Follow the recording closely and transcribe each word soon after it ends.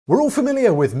We're all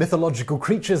familiar with mythological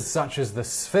creatures such as the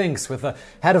Sphinx with the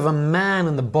head of a man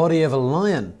and the body of a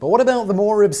lion. But what about the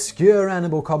more obscure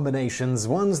animal combinations,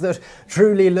 ones that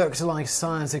truly looked like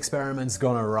science experiments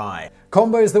gone awry?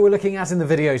 Combos that we're looking at in the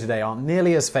video today aren't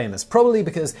nearly as famous, probably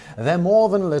because they're more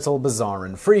than a little bizarre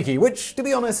and freaky, which, to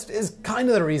be honest, is kind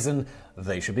of the reason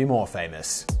they should be more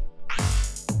famous.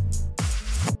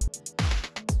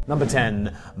 Number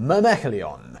 10.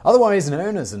 Mermeclion. Otherwise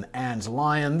known as an ant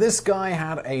lion, this guy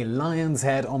had a lion's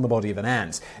head on the body of an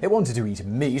ant. It wanted to eat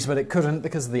meat, but it couldn't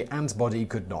because the ant body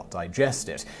could not digest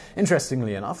it.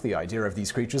 Interestingly enough, the idea of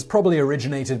these creatures probably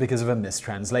originated because of a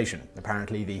mistranslation.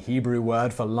 Apparently, the Hebrew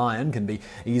word for lion can be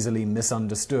easily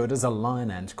misunderstood as a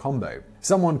lion-ant combo.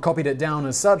 Someone copied it down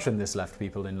as such, and this left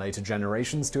people in later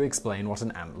generations to explain what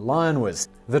an ant lion was.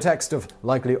 The text of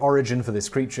likely origin for this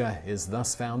creature is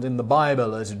thus found in the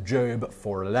Bible at Job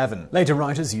 4:11. Later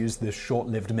writers used this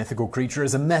short-lived mythical creature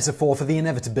as a metaphor for the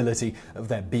inevitability of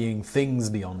there being things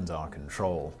beyond our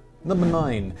control. Number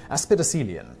 9.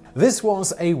 Aspidoceleon. This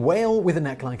was a whale with a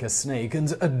neck like a snake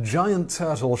and a giant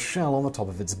turtle shell on the top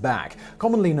of its back.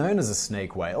 Commonly known as a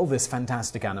snake whale, this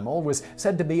fantastic animal was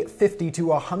said to be 50 to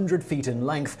 100 feet in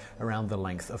length, around the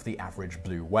length of the average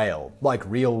blue whale. Like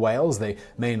real whales, they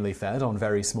mainly fed on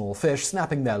very small fish,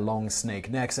 snapping their long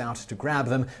snake necks out to grab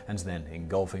them and then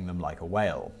engulfing them like a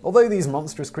whale. Although these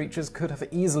monstrous creatures could have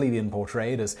easily been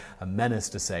portrayed as a menace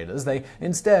to sailors, they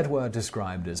instead were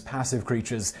described as passive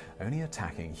creatures, only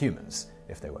attacking humans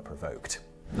if they were provoked.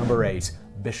 Number 8.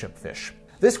 Bishopfish.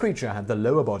 This creature had the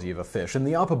lower body of a fish and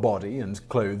the upper body and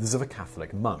clothes of a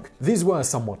Catholic monk. These were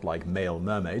somewhat like male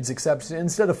mermaids, except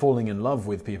instead of falling in love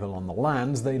with people on the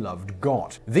land, they loved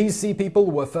God. These sea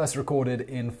people were first recorded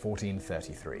in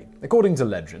 1433. According to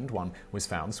legend, one was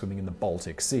found swimming in the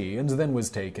Baltic Sea and then was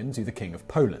taken to the King of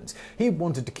Poland. He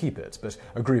wanted to keep it, but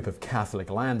a group of Catholic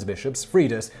land bishops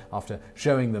freed it after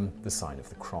showing them the sign of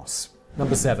the cross.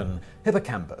 Number 7.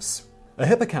 Hippocampus. A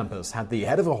hippocampus had the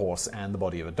head of a horse and the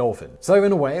body of a dolphin, so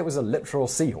in a way it was a literal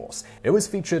seahorse. It was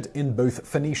featured in both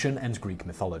Phoenician and Greek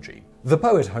mythology. The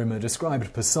poet Homer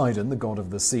described Poseidon, the god of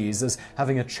the seas, as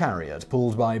having a chariot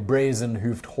pulled by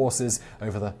brazen-hoofed horses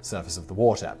over the surface of the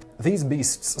water. These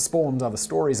beasts spawned other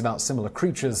stories about similar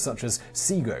creatures such as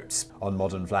sea goats. On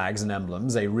modern flags and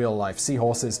emblems, a real-life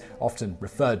seahorse is often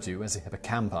referred to as a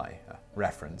hippocampi, a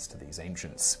reference to these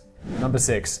ancients. Number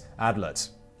 6. Adlet.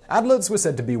 Adlets were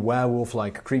said to be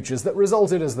werewolf-like creatures that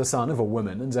resulted as the son of a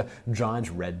woman and a giant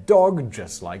red dog,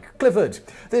 just like Clifford.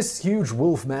 This huge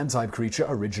wolf-man-type creature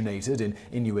originated in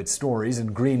Inuit stories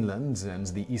in Greenland and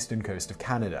the eastern coast of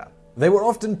Canada. They were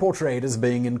often portrayed as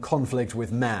being in conflict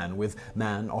with man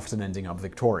often ending up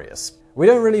victorious. We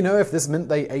don't really know if this meant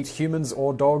they ate humans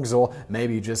or dogs, or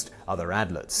maybe just other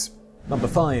adlets. Number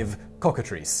 5.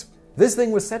 Cockatrice. This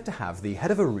thing was said to have the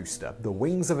head of a rooster, the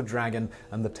wings of a dragon,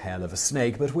 and the tail of a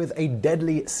snake, but with a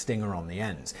deadly stinger on the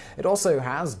end. It also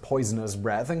has poisonous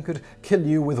breath and could kill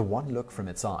you with one look from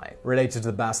its eye. Related to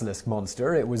the basilisk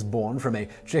monster, it was born from a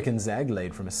chicken's egg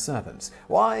laid from a serpent.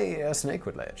 Why a snake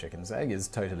would lay a chicken's egg is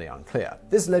totally unclear.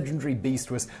 This legendary beast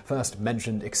was first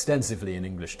mentioned extensively in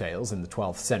English tales in the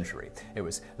 12th century. It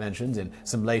was mentioned in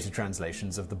some later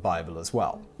translations of the Bible as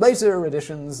well. Later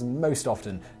editions most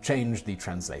often changed the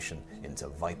translation into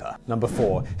viper. Number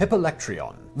 4.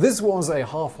 Hippalektryon. This was a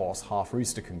half-horse,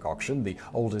 half-rooster concoction, the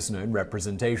oldest known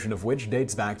representation of which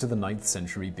dates back to the 9th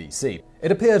century BC.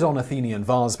 It appeared on Athenian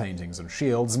vase paintings and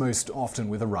shields, most often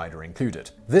with a rider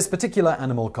included. This particular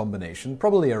animal combination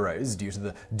probably arose due to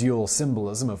the dual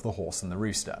symbolism of the horse and the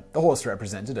rooster. The horse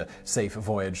represented a safe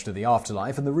voyage to the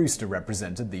afterlife, and the rooster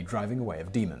represented the driving away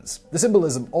of demons. The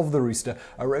symbolism of the rooster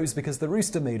arose because the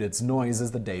rooster made its noise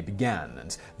as the day began,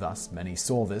 and thus many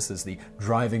saw this as the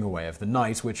driving away of the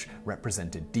night, which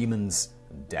represented demons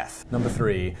and death. Number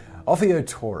 3.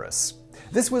 Ophiotaurus.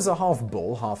 This was a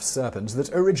half-bull, half-serpent that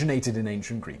originated in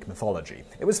ancient Greek mythology.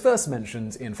 It was first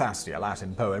mentioned in Fastia, a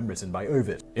Latin poem written by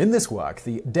Ovid. In this work,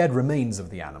 the dead remains of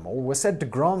the animal were said to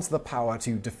grant the power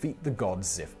to defeat the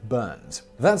gods if burned.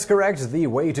 That's correct, the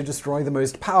way to destroy the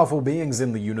most powerful beings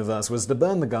in the universe was to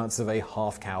burn the guts of a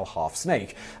half-cow,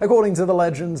 half-snake. According to the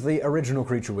legend, the original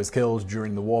creature was killed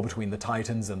during the war between the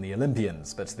Titans and the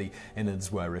Olympians, but the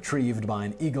innards were retrieved by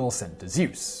an eagle sent to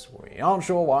Zeus. We aren't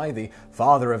sure why the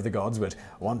father of the gods would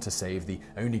want to save the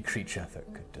only creature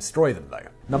that could destroy them, though.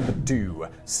 Number 2.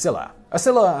 Scylla.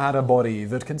 Scylla had a body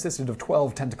that consisted of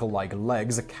 12 tentacle-like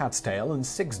legs, a cat's tail, and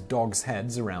 6 dogs'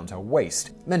 heads around her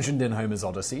waist. Mentioned in Homer's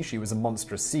Odyssey, she was a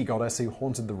monstrous sea goddess who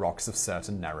haunted the rocks of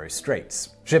certain narrow straits.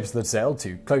 Ships that sailed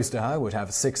too close to her would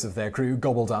have 6 of their crew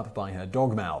gobbled up by her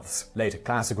dog mouths. Later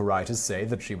classical writers say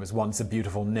that she was once a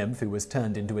beautiful nymph who was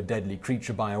turned into a deadly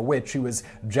creature by a witch who was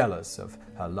jealous of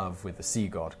her love with the sea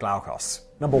god Glaucus.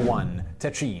 Number 1.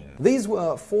 Techine. These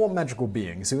were 4 magical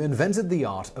beings who invented the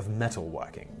art of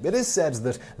metalworking. It is said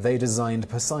that they designed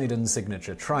Poseidon's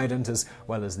signature trident as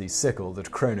well as the sickle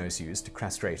that Kronos used to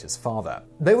castrate his father.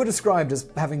 They were described as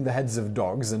having the heads of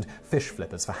dogs and fish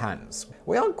flippers for hands.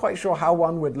 We aren't quite sure how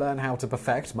one would learn how to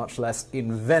perfect, much less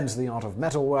invent, the art of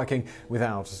metalworking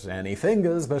without any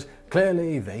fingers, but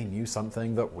clearly they knew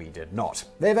something that we did not.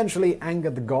 They eventually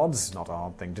angered the gods, not a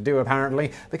hard thing to do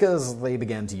apparently, because they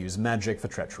began to use magic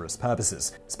for treacherous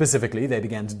purposes. Specifically, they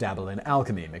began to dabble in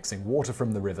alchemy, mixing water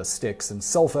from the river Styx and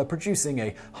sulfur, producing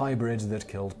a hybrid that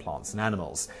killed plants and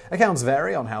animals. Accounts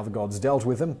vary on how the gods dealt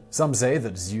with them. Some say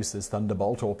that Zeus's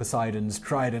thunderbolt or Poseidon's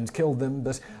trident killed them,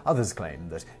 but others claim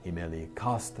that he merely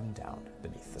cast them down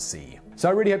beneath the sea. So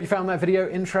I really hope you found that video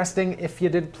interesting. If you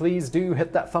did, please do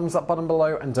hit that thumbs up button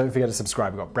below, and don't forget to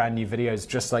subscribe. We've got brand new videos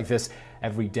just like this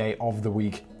every day of the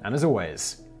week. And as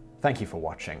always, thank you for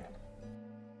watching.